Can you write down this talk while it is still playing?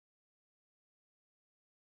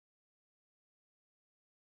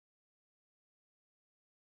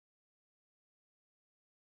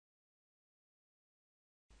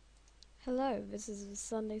Hello, this is the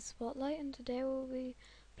Sunday Spotlight, and today we'll be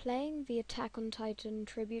playing the Attack on Titan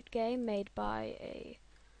tribute game made by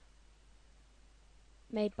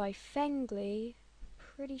Fengli.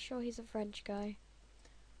 Pretty sure he's a French guy.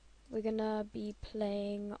 We're gonna be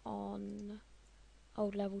playing on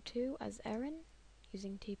old level 2 as Eren,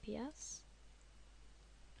 using TPS.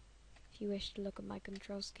 If you wish to look at my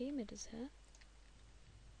control scheme, it is here.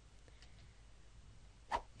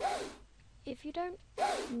 If you don't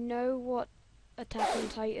know what Attack on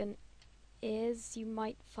Titan is, you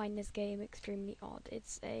might find this game extremely odd.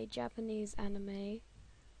 It's a Japanese anime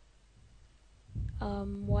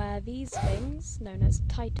where these things, known as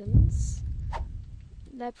Titans,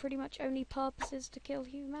 their pretty much only purpose is to kill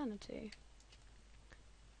humanity.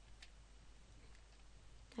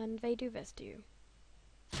 And they do this to you.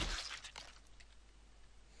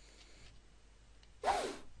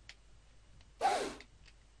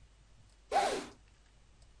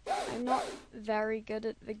 I'm not very good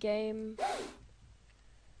at the game.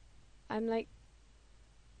 I'm like,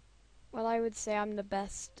 well, I would say I'm the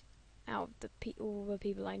best out of all the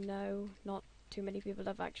people I know. Not too many people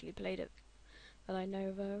have actually played it that I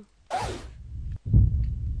know, though.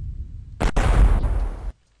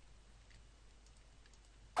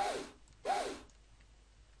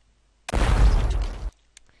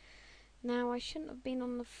 Now, I shouldn't have been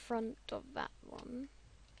on the front of that one.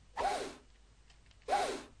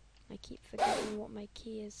 I keep forgetting what my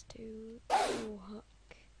key is to hook.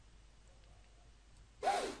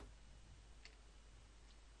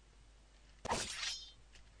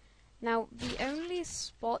 Now, the only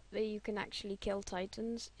spot that you can actually kill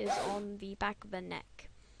Titans is on the back of the neck,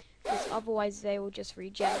 because otherwise they will just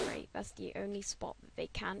regenerate. That's the only spot that they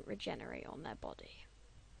can't regenerate on their body.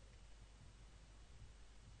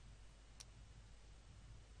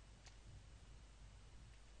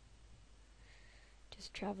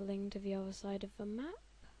 Just travelling to the other side of the map.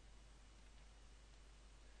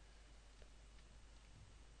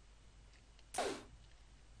 I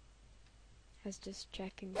was just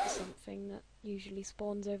checking for something that usually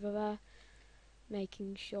spawns over there,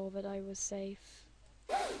 making sure that I was safe.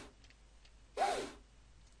 Oh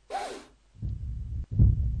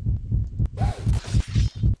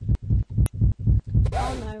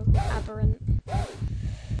no, aberrant.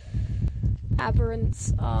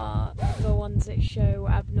 Aberrants are the ones that show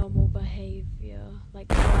abnormal behaviour, like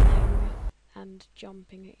running and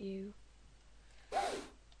jumping at you.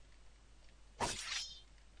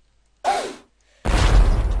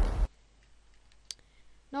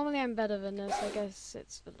 Normally I'm better than this. I guess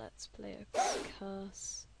it's the Let's Player's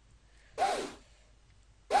curse. Have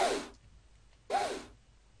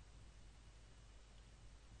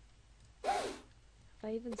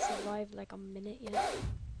I even survived like a minute yet?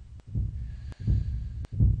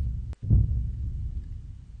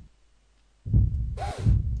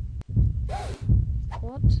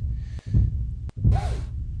 What?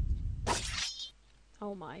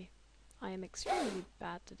 Oh my. I am extremely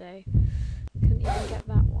bad today. Couldn't even get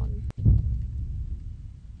that one.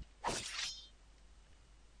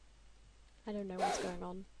 I don't know what's going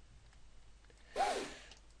on.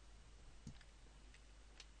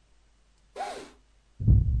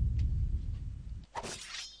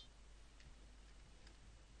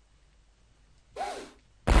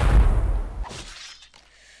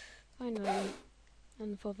 Finally,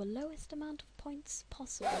 and for the lowest amount of points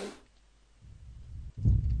possible.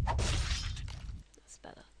 That's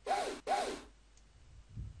better.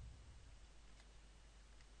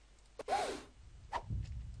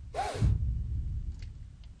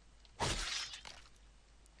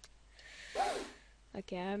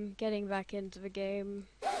 Okay, I'm getting back into the game.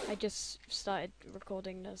 I just started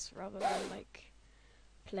recording this rather than like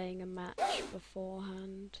playing a match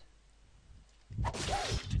beforehand.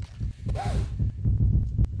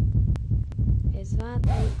 Is that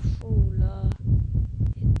a crawler?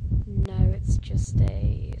 No, it's just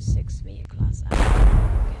a 6-meter class.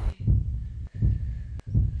 Okay.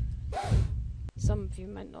 Some of you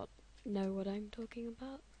might not know what I'm talking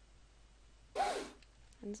about,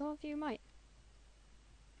 and some of you might.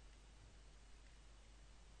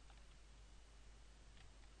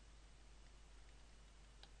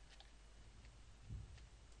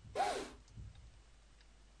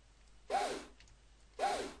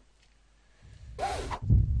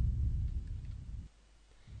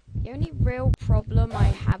 The only real problem I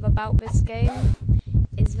have about this game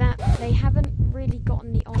is that they haven't really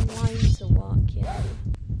gotten the online to work yet.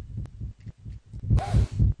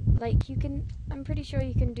 Like, I'm pretty sure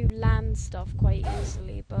you can do LAN stuff quite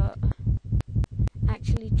easily,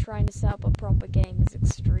 actually trying to set up a proper game is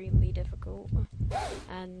extremely difficult,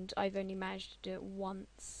 and I've only managed to do it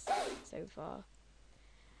once so far.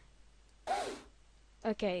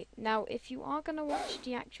 Okay, now if you are gonna watch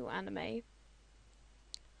the actual anime,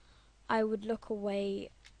 I would look away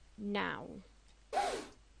now,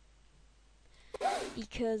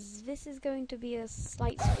 because this is going to be a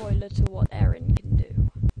slight spoiler to what Eren can do.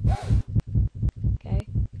 Okay,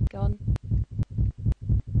 go on.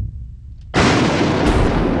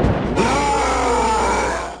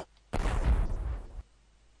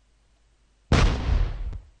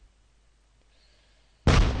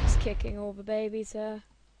 Just kicking all the babies here.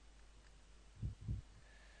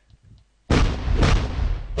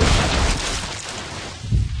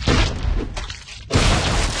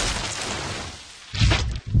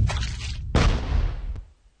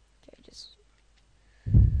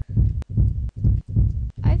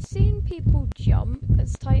 I've seen people jump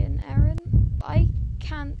as Titan Eren, but I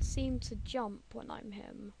can't seem to jump when I'm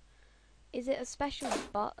him. Is it a special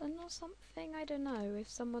button or something? I don't know. If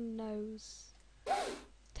someone knows,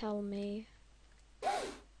 tell me.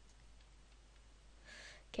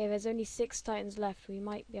 Okay, there's only 6 Titans left. We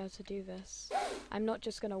might be able to do this. I'm not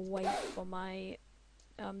just gonna wait for my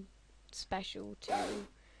special to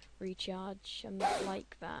recharge. I'm not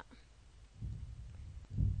like that.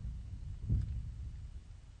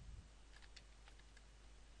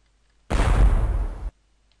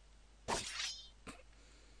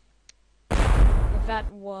 If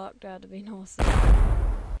that worked, that would have been awesome.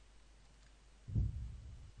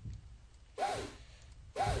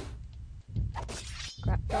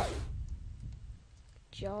 Crap up.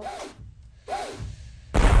 Good job.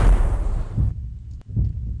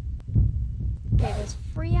 Okay, there's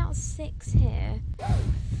 3 out of 6 here.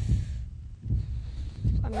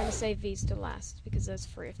 I'm gonna save these to last because there's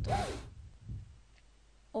 3 of them.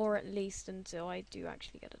 Or at least until I do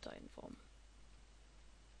actually get a Titan form.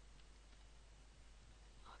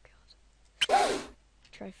 Oh god.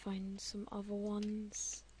 Try find some other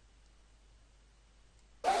ones.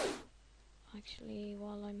 Actually,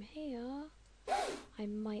 while I'm here, I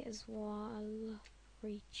might as well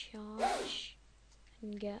recharge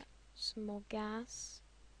and get some more gas.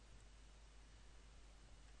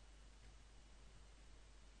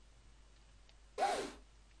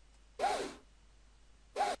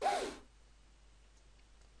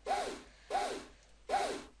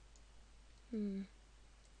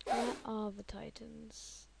 Where are the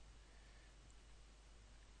Titans?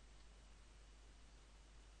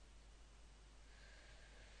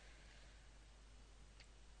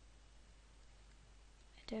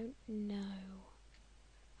 I don't know.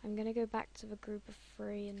 I'm gonna go back to the group of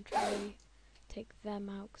 3 and try take them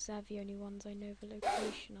out because they're the only ones I know the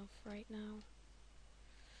location of right now.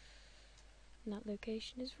 And that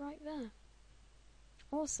location is right there.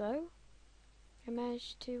 Also, I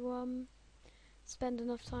managed to spend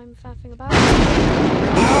enough time faffing about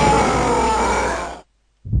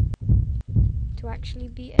to actually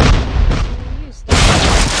be able to use them.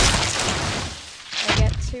 I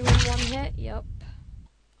get 2 in 1 hit, yup.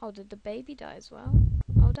 Oh, did the baby die as well?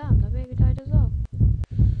 Oh damn, the baby died as well.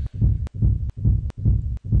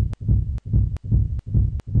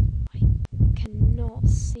 I cannot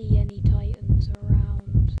see any Titans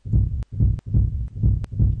around.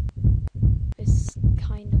 This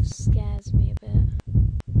kind of scares me a bit.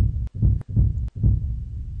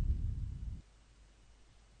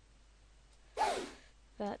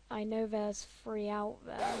 But I know there's 3 out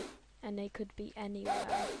there, and they could be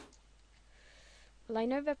anywhere. Well, I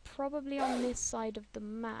know they're probably on this side of the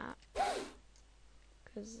map,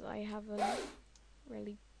 because I haven't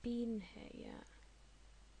really been here yet.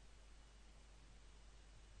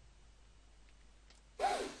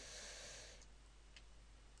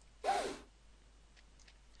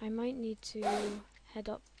 I might need to head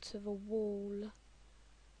up to the wall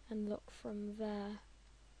and look from there.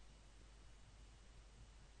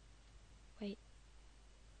 Wait.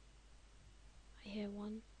 I hear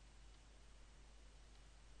one.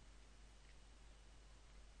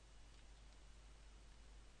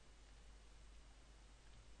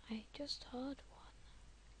 I just heard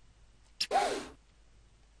one.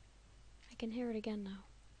 I can hear it again now.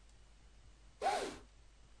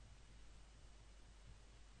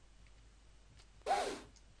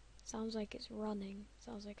 Sounds like it's running.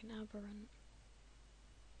 Sounds like an aberrant.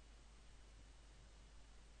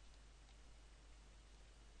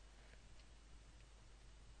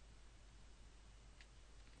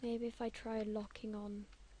 Maybe if I try locking on.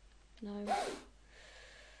 No.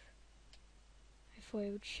 I thought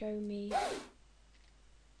it would show me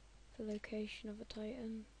the location of a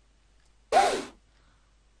Titan.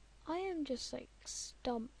 I am just like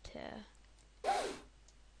stumped here.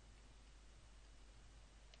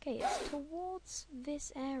 Okay, it's towards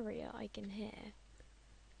this area I can hear.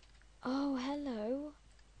 Oh, hello.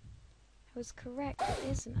 I was correct, it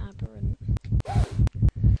is an aberrant.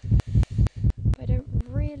 But I don't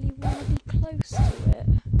really want to be close to it.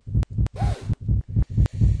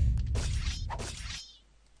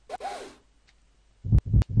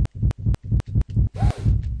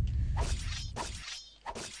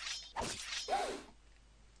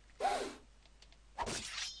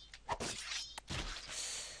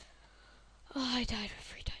 Oh, I died with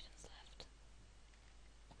 3 titans left.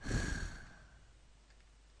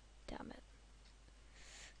 Damn it.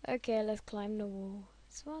 Okay, let's climb the wall.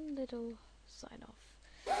 It's one little sign off.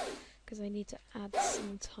 Because I need to add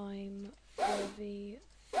some time for the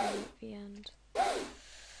thing at the end.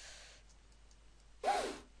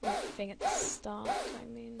 Well, thing at the start, I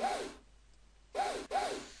mean.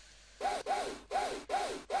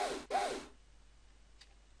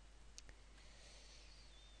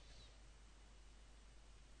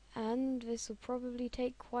 And this will probably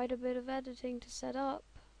take quite a bit of editing to set up,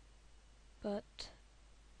 but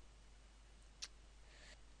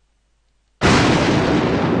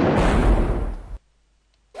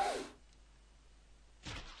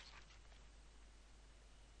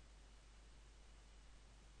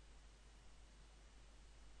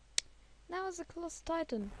now is a Colossal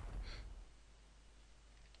Titan.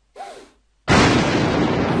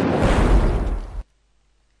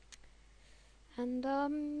 And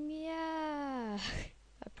yeah,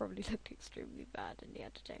 that probably looked extremely bad in the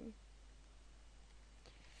editing.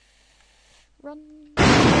 Run.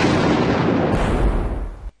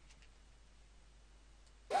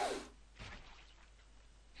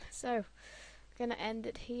 So, I'm gonna end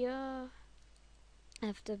it here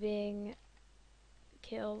after being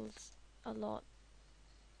killed a lot.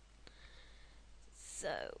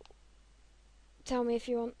 So, tell me if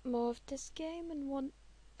you want more of this game and want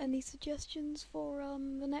any suggestions for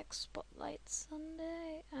the next Spotlight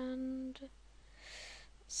Sunday, and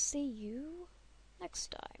see you next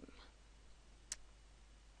time.